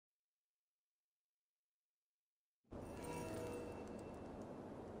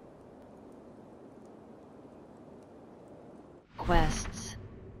quests.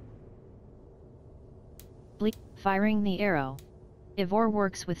 Firing the arrow. Ivor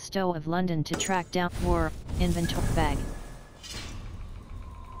works with Stowe of London to track down War inventory bag.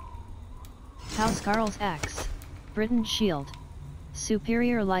 House Carl's axe. Britain shield.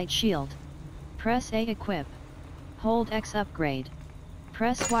 Superior light shield. Press A equip. Hold X upgrade.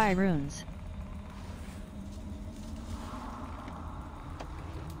 Press Y runes.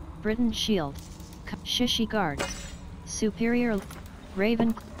 Britain shield. Shishi guard. Superior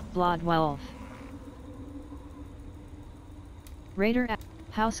Raven Blood Wolf. Raider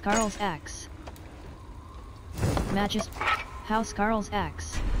House Carl's axe. Magist House Carl's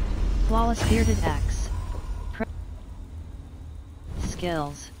axe. Flawless bearded axe.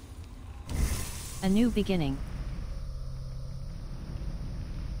 Skills. A new beginning.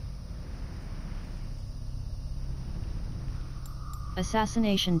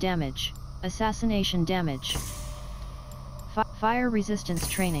 Assassination damage. Assassination damage. Fire resistance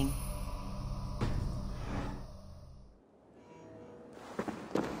training.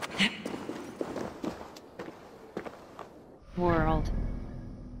 World.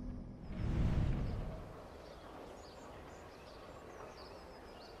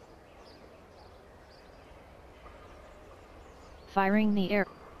 Firing the air.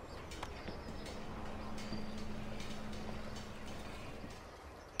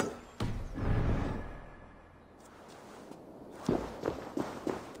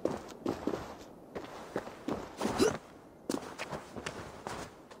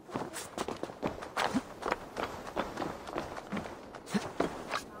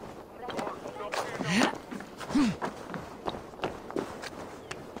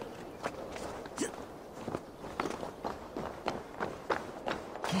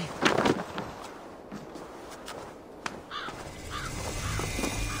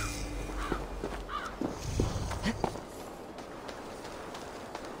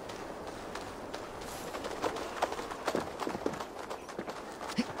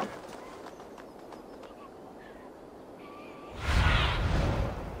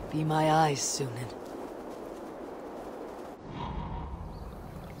 Be my eyes, Sunan.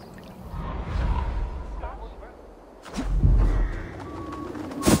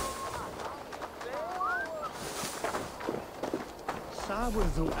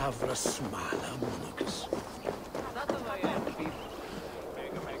 Sábado avra smala monucus.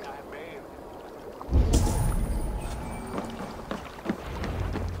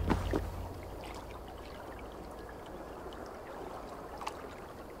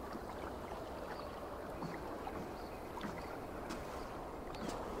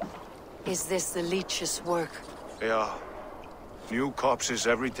 Is this the Leech's work? Yeah. New corpses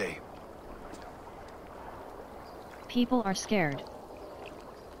every day. People are scared.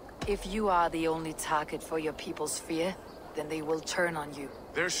 If you are the only target for your people's fear, then they will turn on you.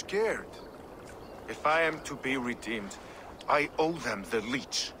 They're scared. If I am to be redeemed, I owe them the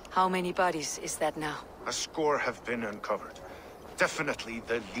Leech. How many bodies is that now? A score have been uncovered. Definitely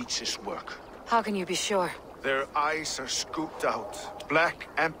the Leech's work. How can you be sure? Their eyes are scooped out. Black,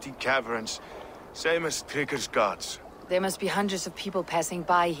 empty caverns. Same as Trigger's gods. There must be hundreds of people passing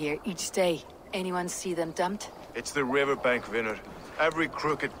by here each day. Anyone see them dumped? It's the riverbank, Vinner. Every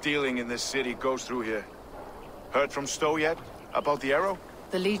crooked dealing in this city goes through here. Heard from Stowe yet? About the arrow?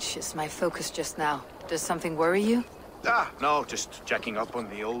 The Leech is my focus just now. Does something worry you? Ah, no, just checking up on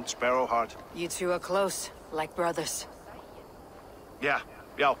the old Sparrowheart. You two are close, like brothers. Yeah.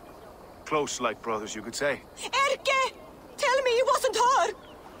 Close like brothers, you could say. Erke! Tell me it wasn't her!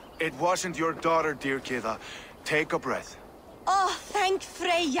 It wasn't your daughter, dear Kida. Take a breath. Oh, thank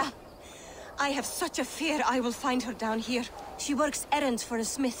Freya. I have such a fear I will find her down here. She works errands for a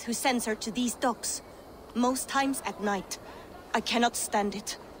smith who sends her to these docks. Most times at night. I cannot stand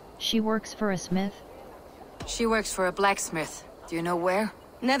it. She works for a smith? She works for a blacksmith. Do you know where?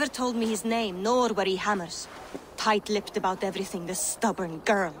 Never told me his name, nor where he hammers. Tight-lipped about everything, the stubborn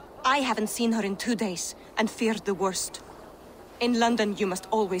girl. I haven't seen her in 2 days, and feared the worst. In London, you must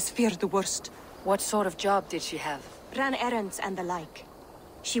always fear the worst. What sort of job did she have? Ran errands and the like.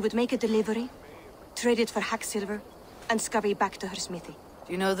 She would make a delivery, trade it for hack silver, and scurry back to her smithy.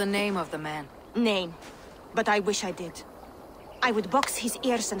 Do you know the name of the man? Name. But I wish I did. I would box his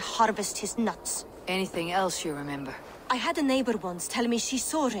ears and harvest his nuts. Anything else you remember? I had a neighbor once tell me she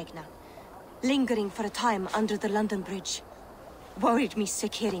saw Regna, lingering for a time under the London Bridge. Worried me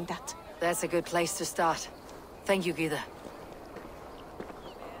sick hearing that. That's a good place to start. Thank you, Gida.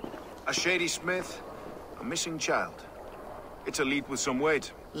 A shady smith, a missing child. It's a lead with some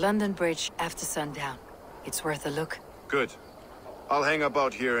weight. London Bridge after sundown. It's worth a look. Good. I'll hang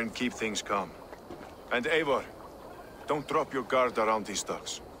about here and keep things calm. And Eivor, Don't drop your guard around these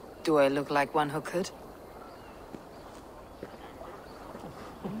ducks. Do I look like one who could?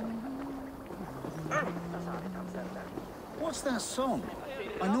 What's that song?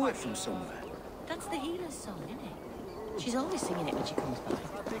 I know it from somewhere. That's the healer's song, isn't it? She's always singing it when she comes by.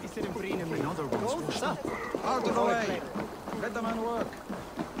 Another one's washed up. Out of the way! Let the man work.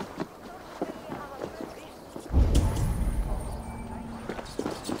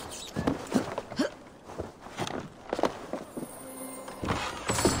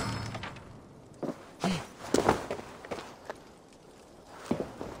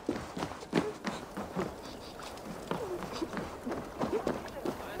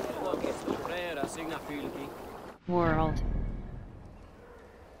 World.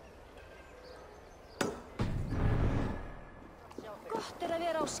 Gott að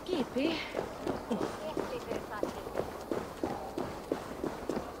vera á skipi.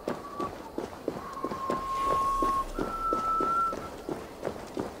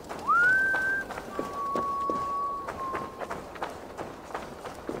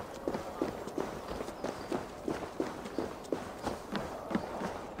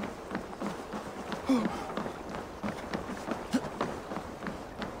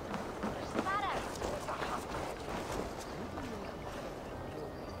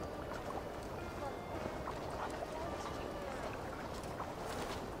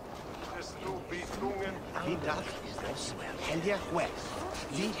 Helge West.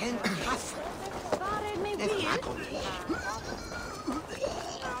 Lihen Kaff. Waar is mijn bier?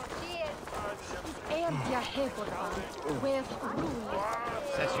 Erdia Heborban. With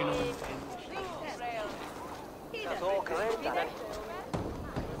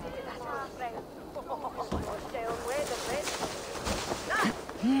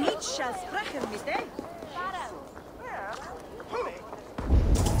Leech shall sprechen, mister.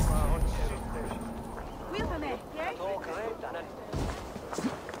 Wilma me, yeah?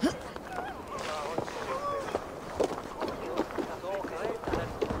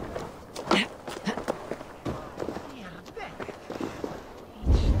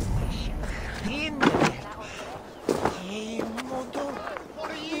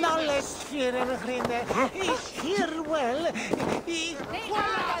 Is here well.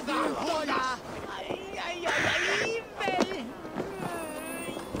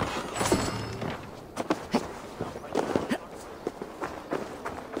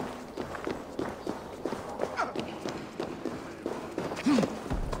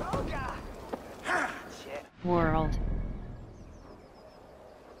 World.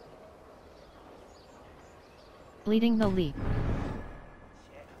 Bleeding the leap.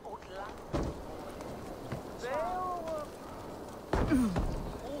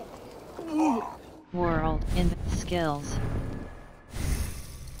 World in skills.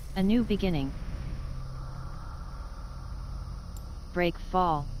 A new beginning. Break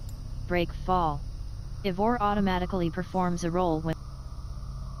fall. Break fall. Ivor automatically performs a role when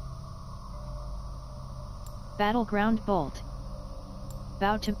Battleground bolt.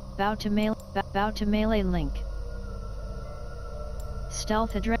 Bow to melee link.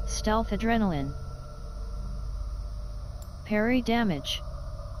 Stealth adrenaline. Parry damage.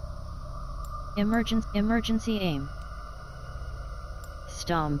 Emergency aim.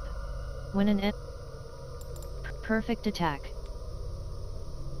 Stomp. When an perfect attack.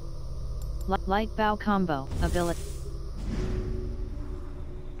 Light bow combo ability.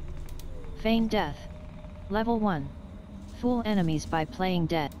 Feign death. Level 1. Fool enemies by playing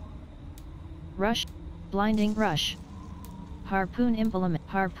dead. Rush. Blinding rush. Harpoon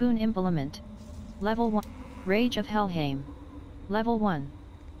implement. Level 1. Rage of Helheim. Level 1.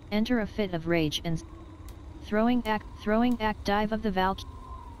 Enter a fit of rage and throwing act dive of the Valk.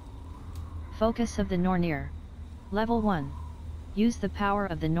 Focus of the Nornir. Level 1. Use the power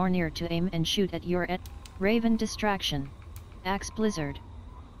of the Nornir to aim and shoot at your Raven distraction. Axe blizzard.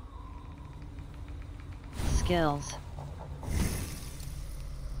 Skills.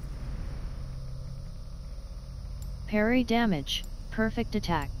 Parry damage, perfect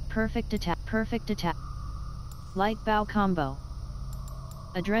attack, light bow combo.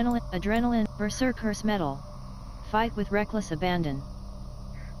 Adrenaline, berserker's metal. Fight with reckless abandon.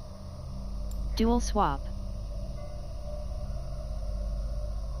 Dual swap.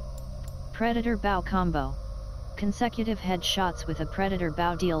 Predator bow combo. Consecutive headshots with a predator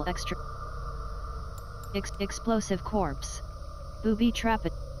bow deal extra. Explosive corpse. Booby trap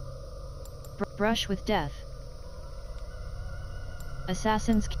it. Brush with death.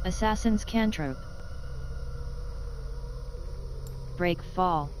 Assassin's cantrip. Break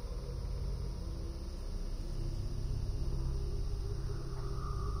fall.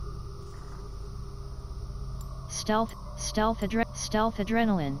 Stealth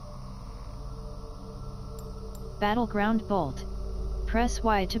adrenaline. Battleground bolt. Press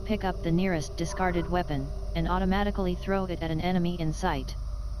Y to pick up the nearest discarded weapon, and automatically throw it at an enemy in sight.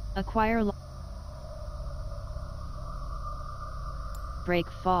 Acquire break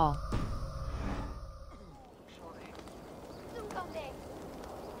fall.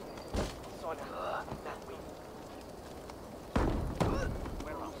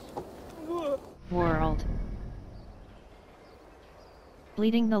 World.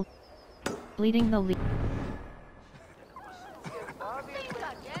 Bleeding the lead.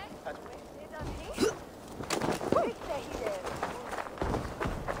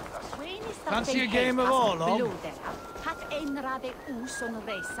 Fancy a game of Orlog?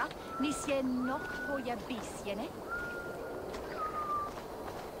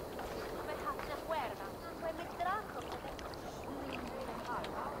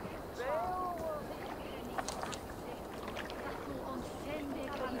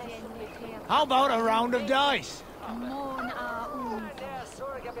 How about a round of dice?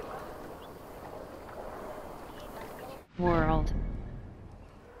 World.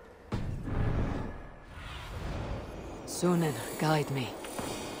 Sunan, guide me.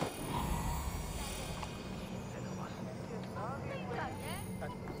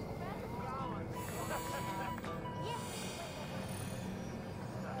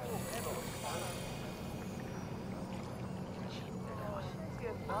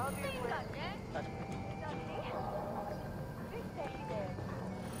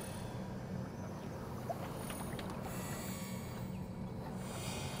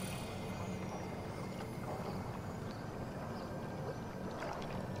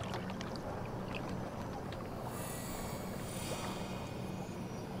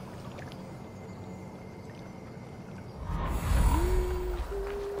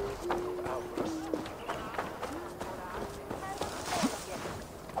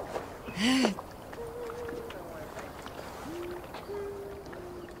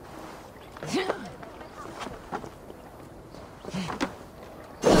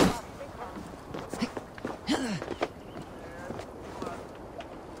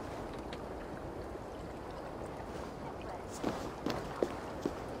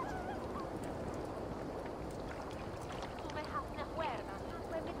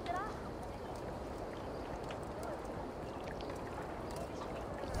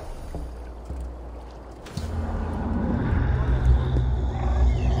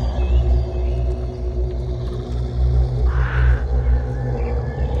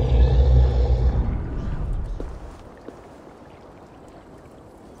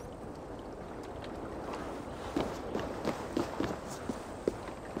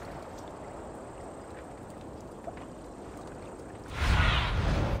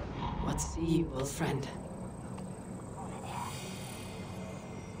 What's evil, friend?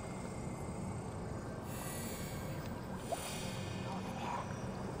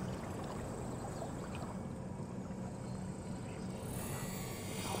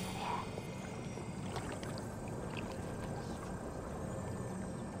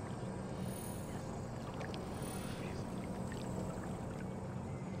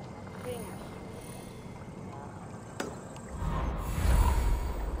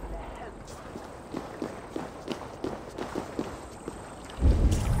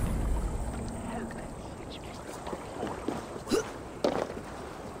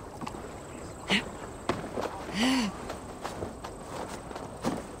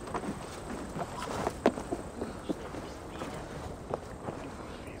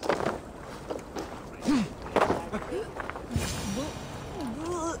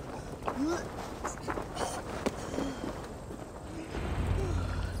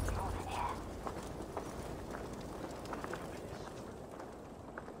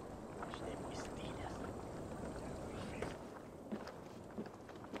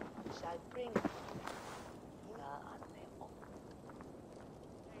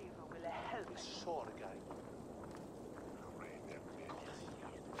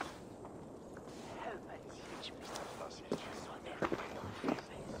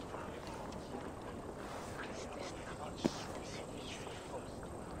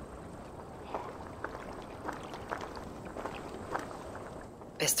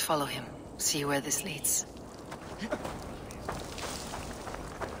 Best follow him. See where this leads.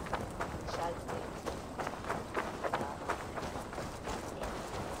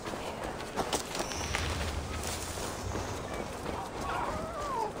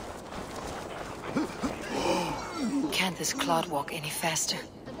 Can't this clod walk any faster?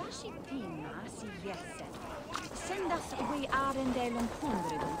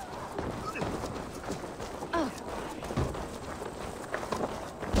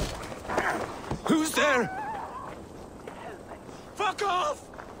 Who's there? Fuck off!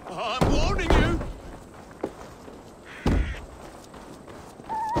 I'm warning you!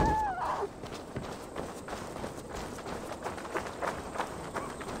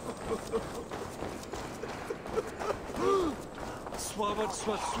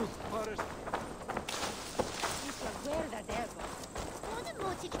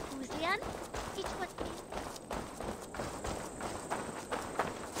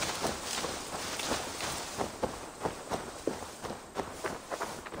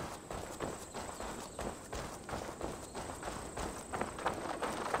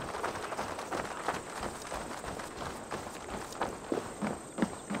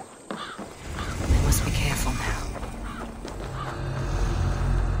 We must be careful now.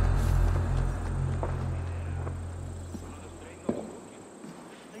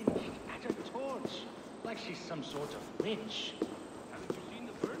 At a torch, like she's some sort of witch. Haven't you seen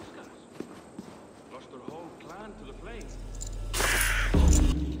the bird scars? Lost their whole clan to the flames.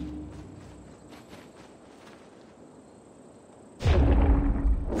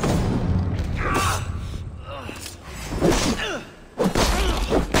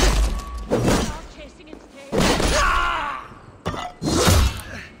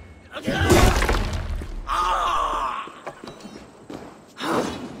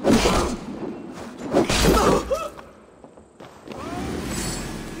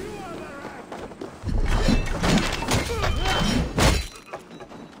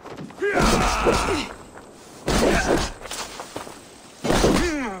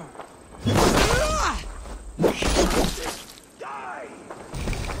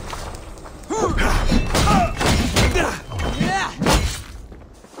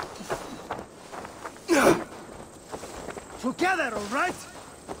 Together, all right?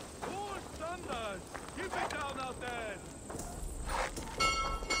 Oh, thunder! Keep it down out there!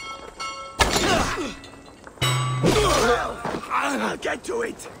 I'll get to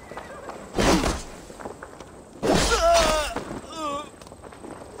it!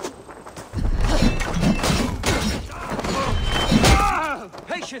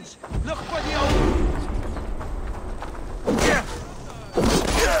 Patience! Look for the old...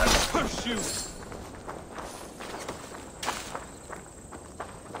 Push you!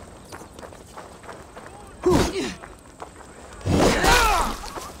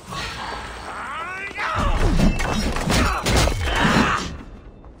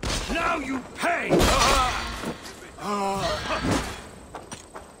 Now you pay!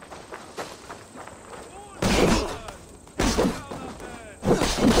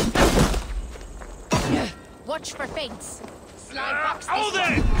 Watch for feints. Slide box this Hold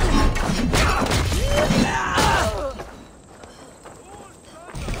way. it!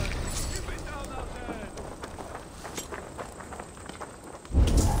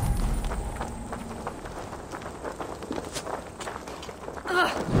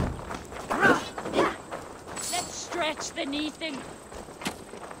 Let's stretch the knee thing.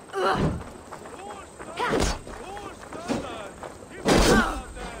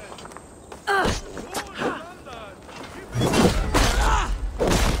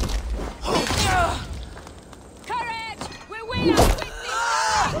 Courage! We're way out with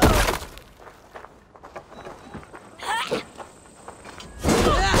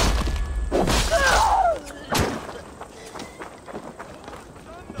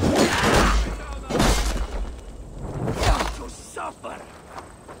To suffer!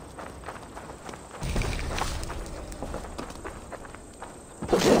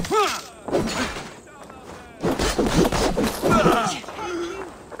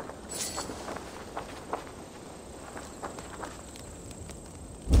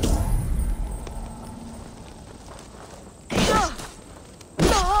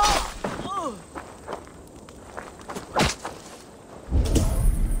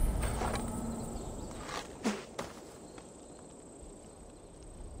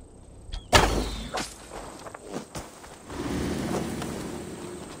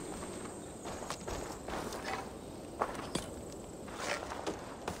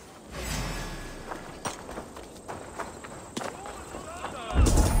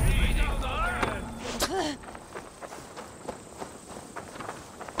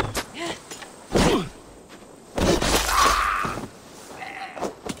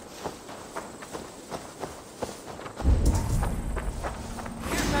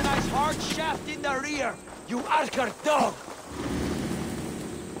 Here's a nice hard shaft in the rear, you Archer dog!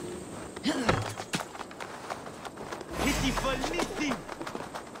 Pitiful litty!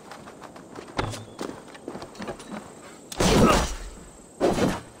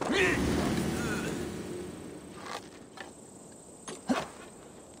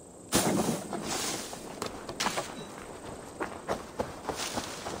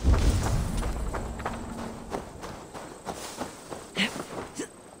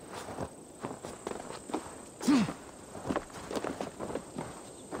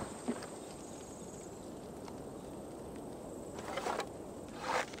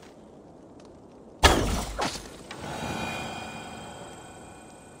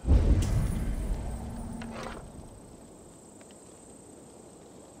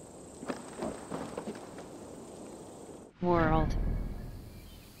 World.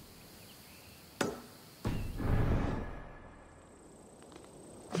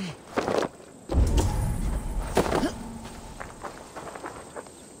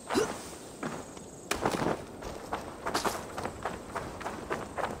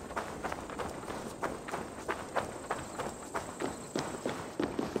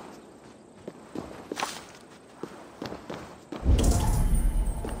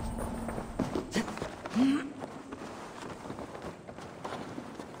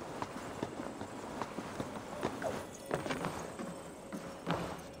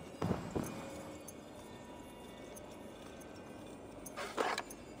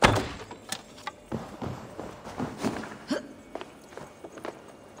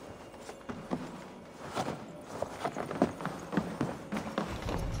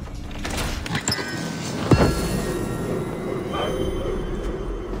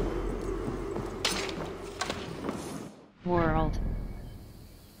 World.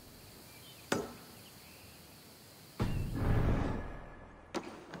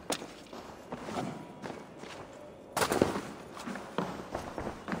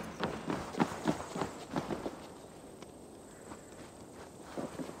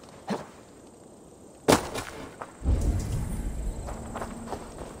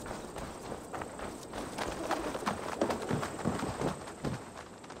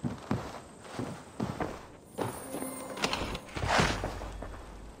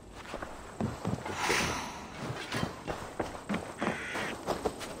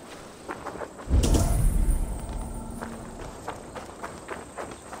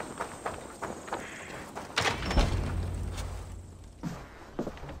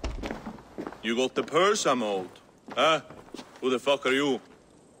 You got the purse, I'm old. Huh? Who the fuck are you?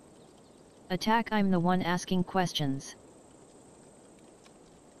 Attack, I'm the one asking questions.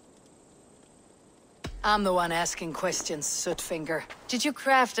 I'm the one asking questions, Sootfinger. Did you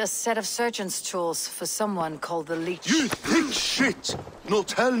craft a set of surgeon's tools for someone called the Leech? You thick shit!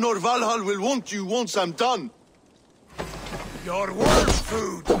 Not hell nor Valhalla will want you once I'm done. Your worst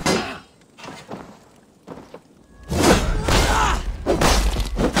food!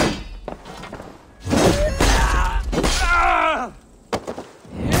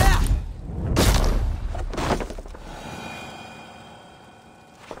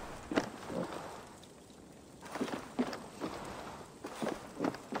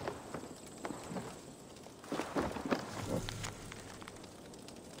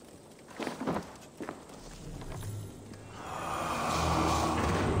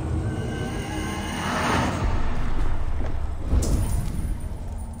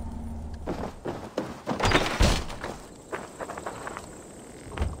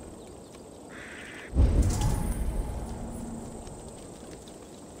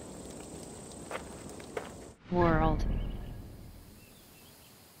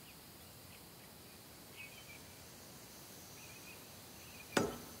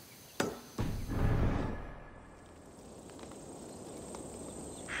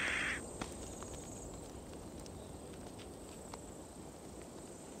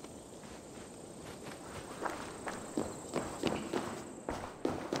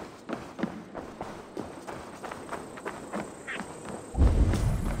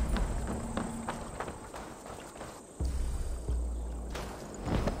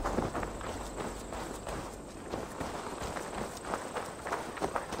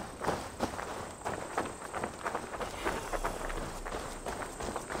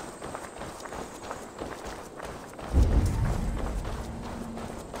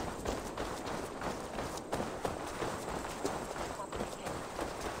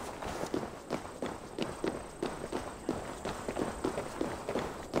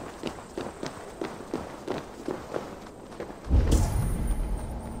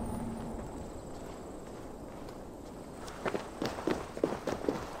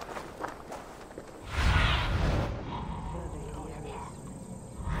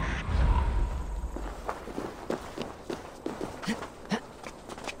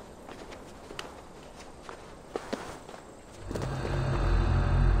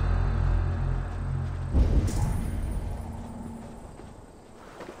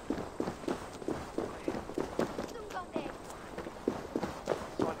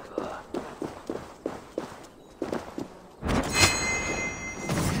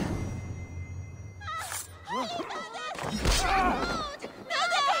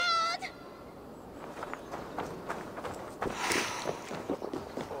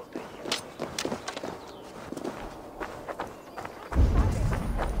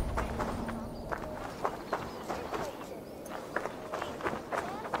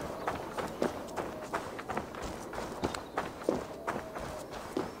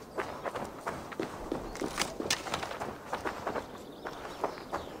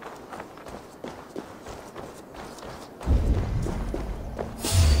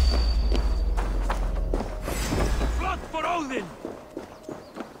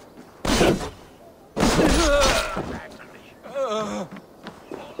 World.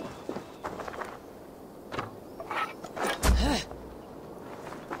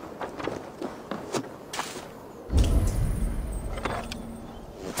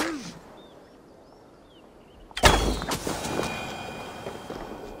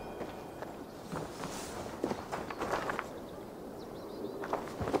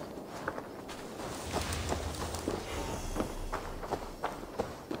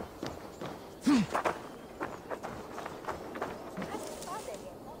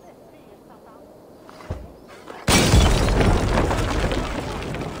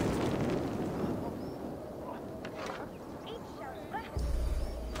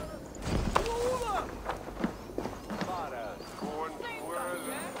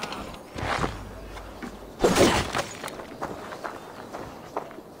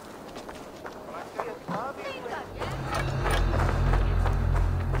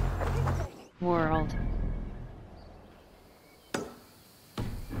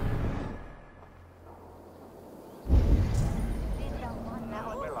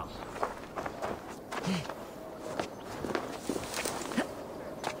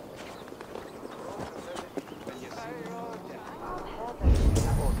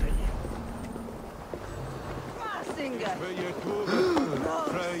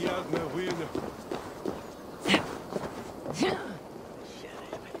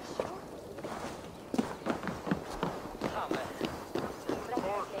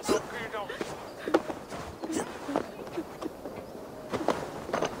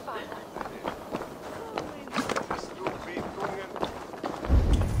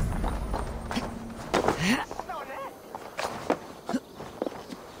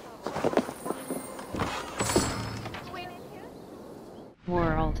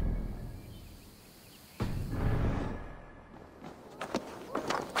 World.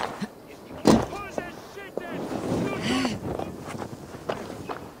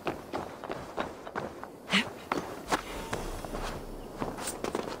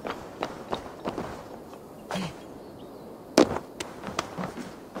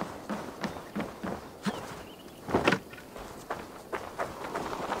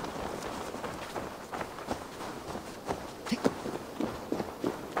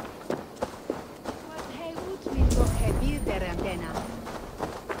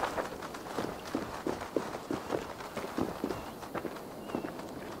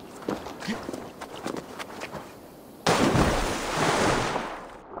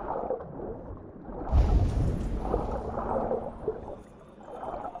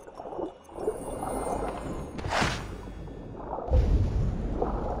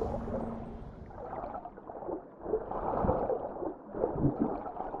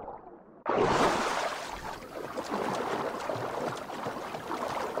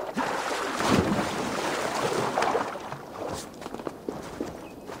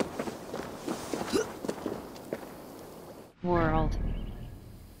 World.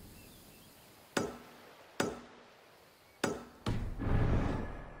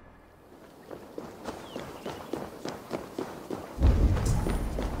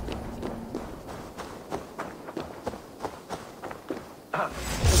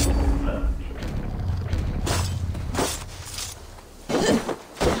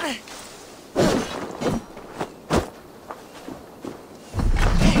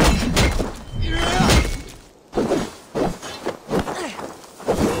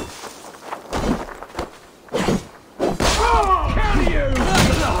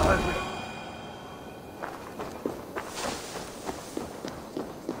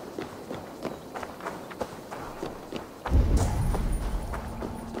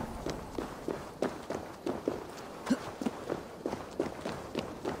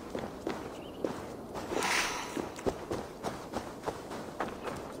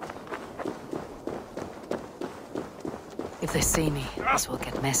 If they see me, this will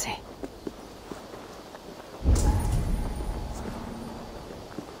get messy.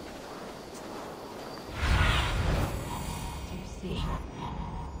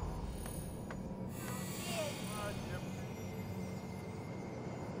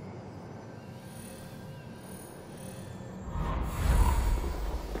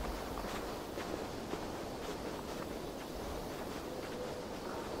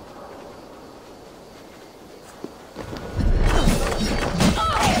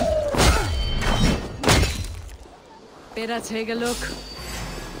 Better take a look.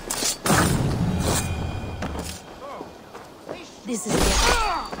 This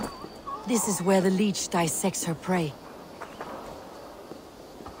is where the Leech dissects her prey.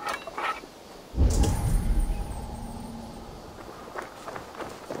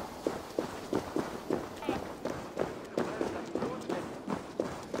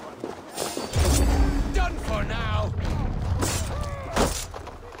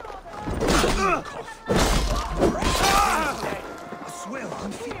 I swear,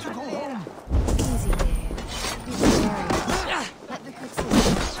 I'm fit to go home. Easy, Dave. Be prepared. Let the good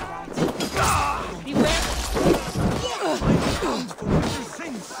sisters right. Beware. Bound for better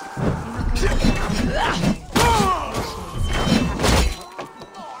things.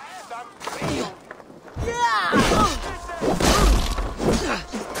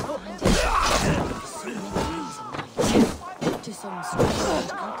 To some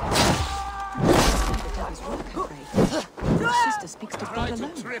strange alchemy. The devil's work, I pray. Your sister speaks to God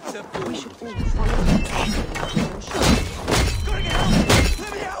alone. We should all follow her. Gotta get out! Let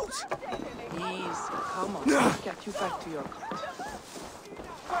me out! Easy, come on. I'll get you back to your cot.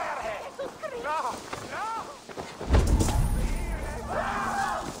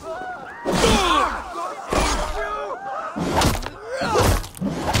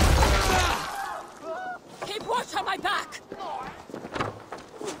 Keep watch on my back!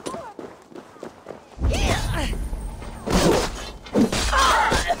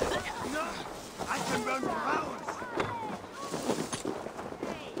 I can run for hours.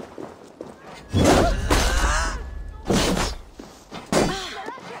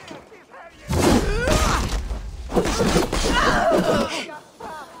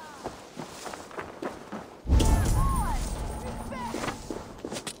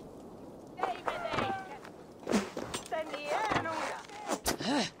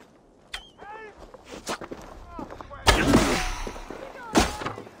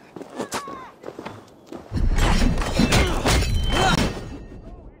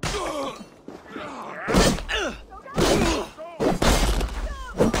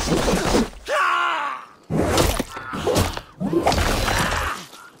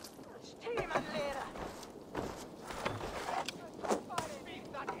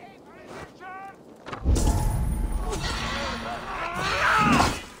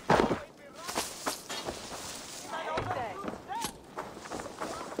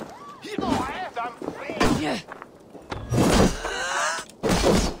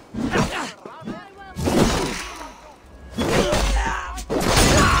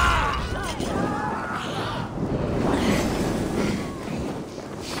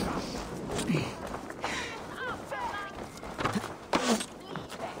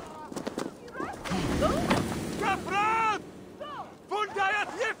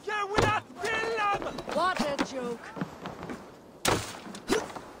 What a joke.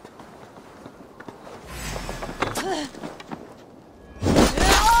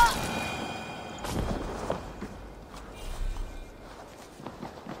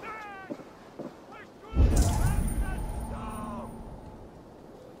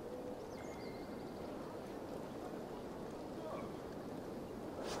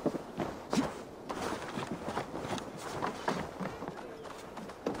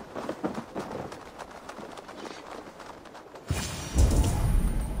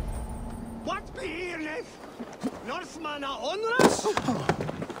 Northman onras?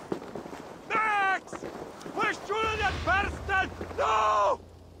 Max! We're shooting at Barstan! No!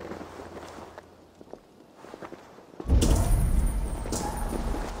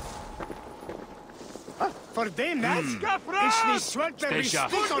 For dem net? Is niet zwart dat we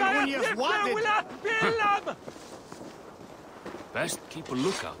stick on when you've wanted. Best keep a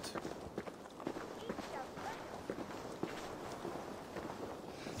lookout.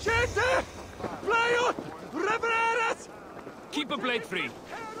 Gente! Playut! Revereres! Keep a blade free.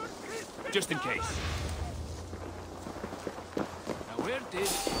 Just in case. Now where did...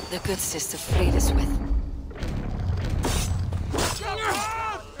 The good sister freed us with.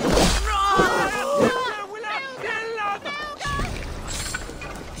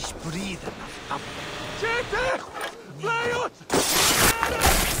 Ich breathe. Gente! Playut!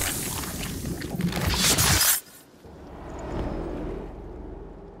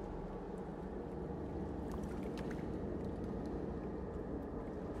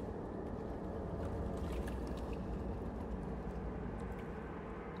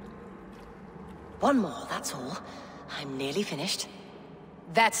 One more, that's all. I'm nearly finished.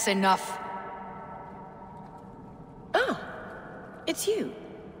 That's enough. Oh, it's you.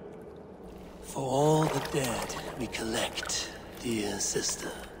 For all the dead we collect, dear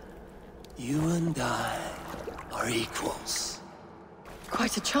sister, you and I are equals.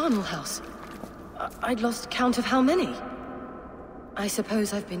 Quite a charnel house. I'd lost count of how many. I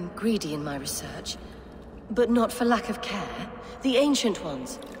suppose I've been greedy in my research, but not for lack of care. The ancient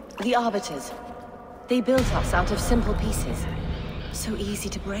ones, the arbiters, they built us out of simple pieces. So easy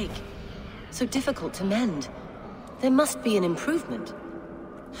to break, so difficult to mend. There must be an improvement.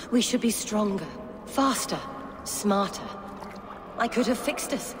 We should be stronger, faster, smarter. I could have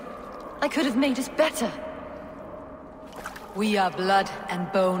fixed us. I could have made it better. We are blood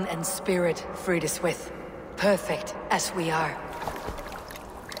and bone and spirit, Frida Swith. Perfect as we are.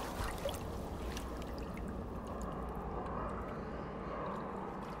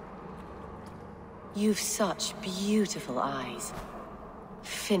 You've such beautiful eyes.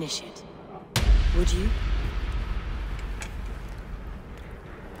 Finish it. Would you?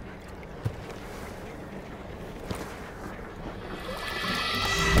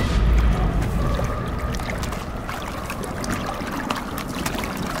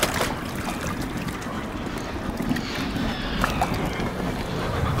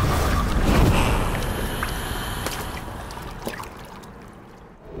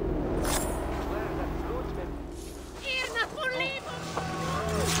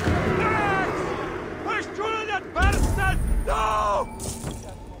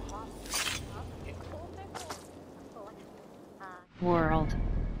 World.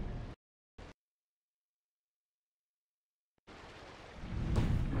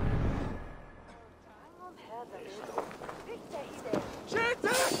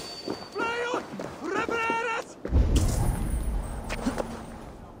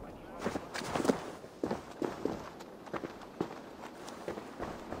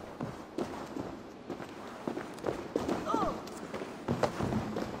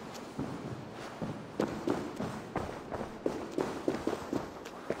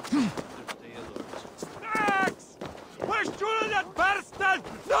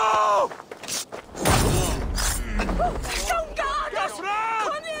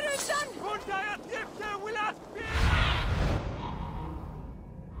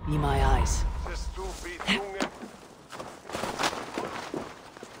 Be my eyes.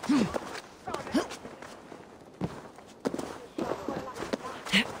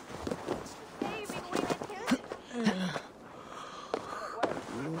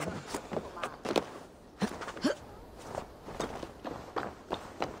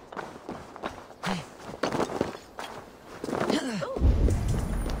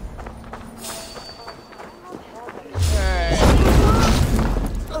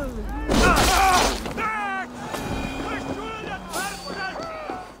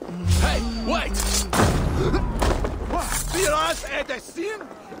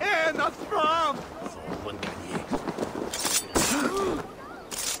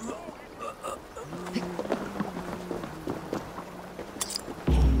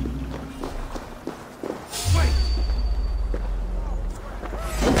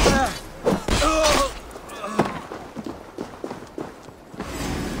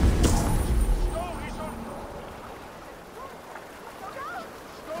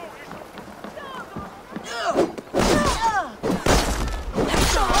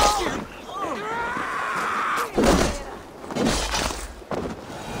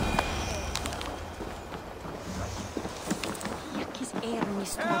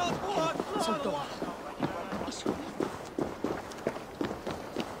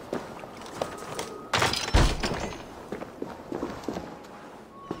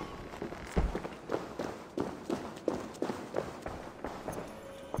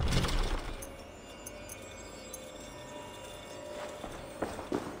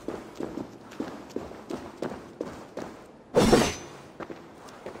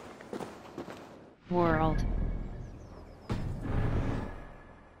 World.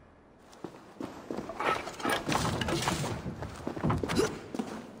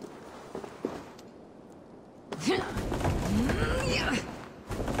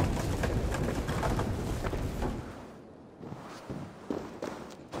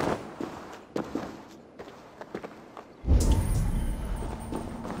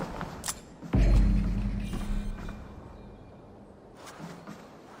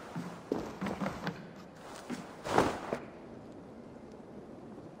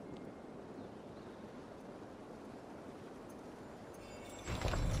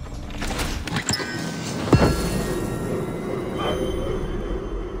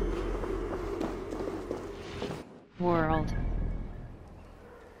 World.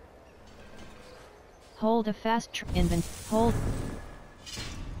 Hold a fast hold.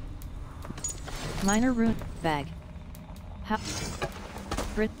 Minor rune bag.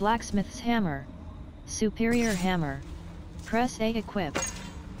 Brit blacksmith's hammer. Superior hammer. Press A equip.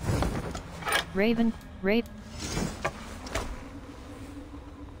 Raven, rape.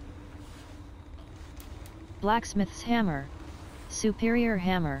 Blacksmith's hammer. Superior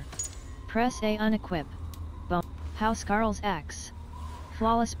hammer. Press A unequip. Bone. Housecarl's axe.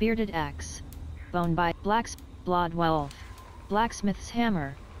 Flawless bearded axe. Bone by Blood Wolf. Blacksmith's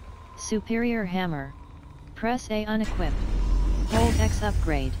hammer. Superior hammer. Press A unequip. Hold X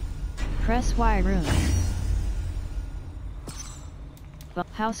upgrade. Press Y runes.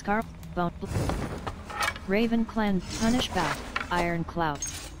 Housecarl, Bone, Raven Clan, Punish Bow, Iron Cloud,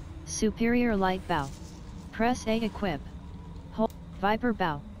 Superior Light Bow. Press A equip. Hold, Viper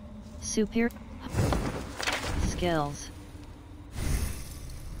Bow, Superior, Skills.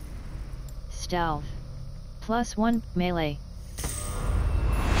 Stealth. +1, Melee.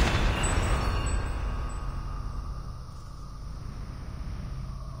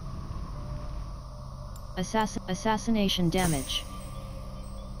 Assassination damage.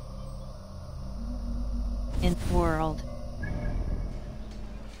 In world.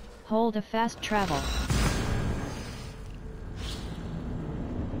 Hold a fast travel.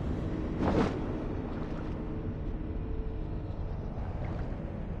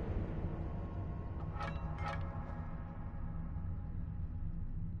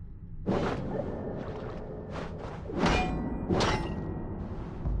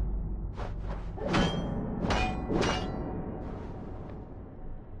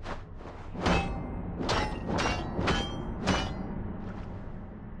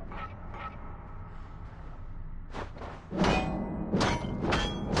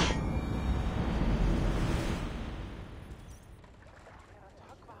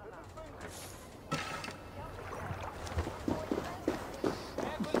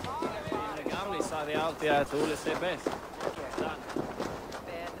 Det är alltid att Ole ser bäst.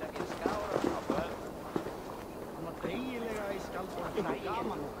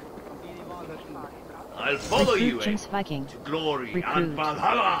 I'll follow you, James Viking. to glory Recruit. and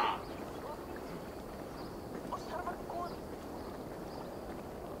Valhalla!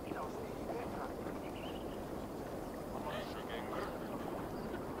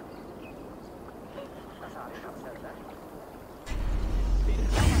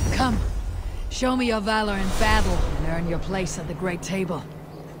 Come, show me your valor in battle and earn your place at the Great Table.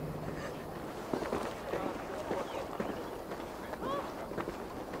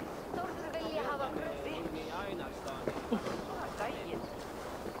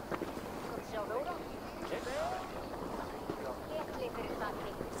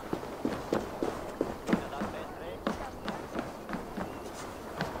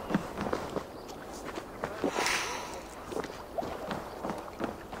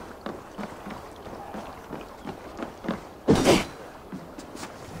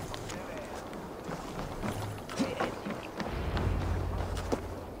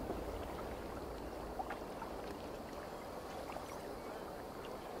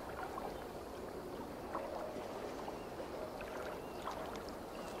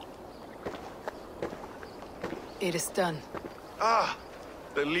 It is done. Ah,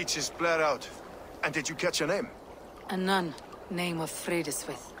 the Leech is bled out. And did you catch a name? A nun, name of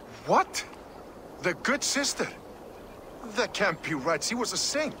Frideswith. What? The good sister? That can't be right. She was a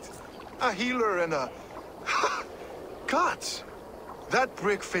saint. A healer and a... Gods! That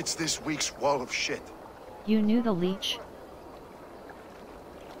brick fits this week's wall of shit. You knew the Leech?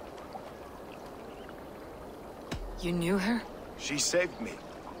 You knew her? She saved me.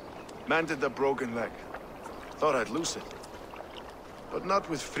 Mended the broken leg. Thought I'd lose it. But not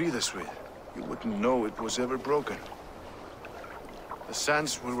with Frideswith. You wouldn't know it was ever broken. The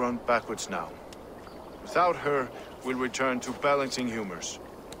sands will run backwards now. Without her, we'll return to balancing humors.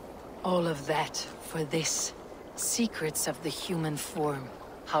 All of that for this. Secrets of the human form.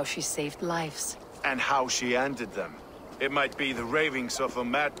 How she saved lives. And how she ended them. It might be the ravings of a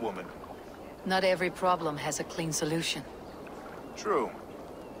madwoman. Not every problem has a clean solution. True.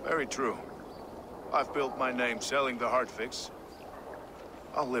 Very true. I've built my name selling the heart fix.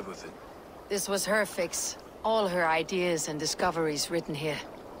 I'll live with it. This was her fix. All her ideas and discoveries written here.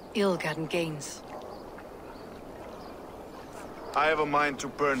 Ill-gotten gains. I have a mind to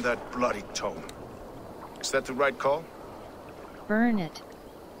burn that bloody tome. Is that the right call? Burn it.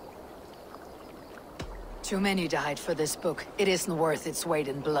 Too many died for this book. It isn't worth its weight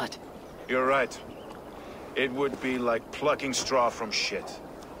in blood. You're right. It would be like plucking straw from shit.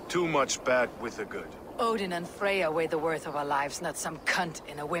 Too much bad with the good. Odin and Freya weigh the worth of our lives, not some cunt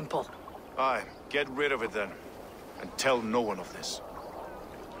in a wimple. Aye, get rid of it then. And tell no one of this.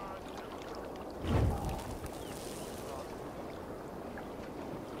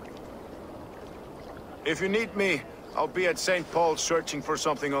 If you need me, I'll be at St. Paul's searching for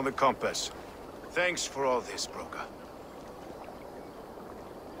something on the compass. Thanks for all this, Broka.